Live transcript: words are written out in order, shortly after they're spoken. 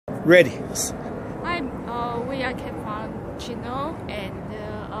ready. Hi, we are came from Chino, and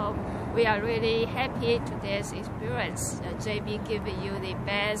we are really happy today's experience. JB give you the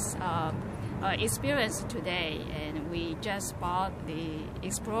best experience today, and we just bought the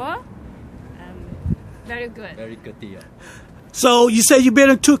Explorer. Very good. Very good deal. So you said you've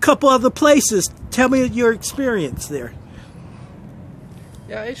been to a couple other places. Tell me your experience there.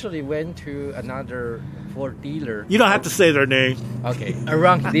 Yeah, I actually went to another Ford dealer. You don't have to say their name. Okay,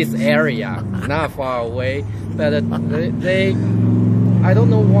 around this area, not far away. But they I don't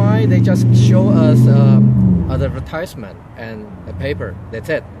know why they just show us an advertisement and a paper. That's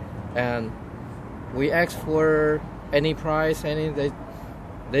it. And we asked for any price,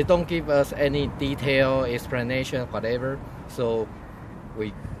 they don't give us any detail explanation, whatever. So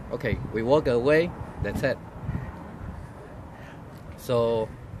we walk away. That's it. So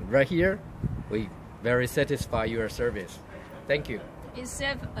right here, we very satisfied your service. Thank you. It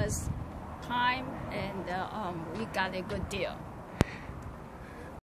saved us time, and we got a good deal.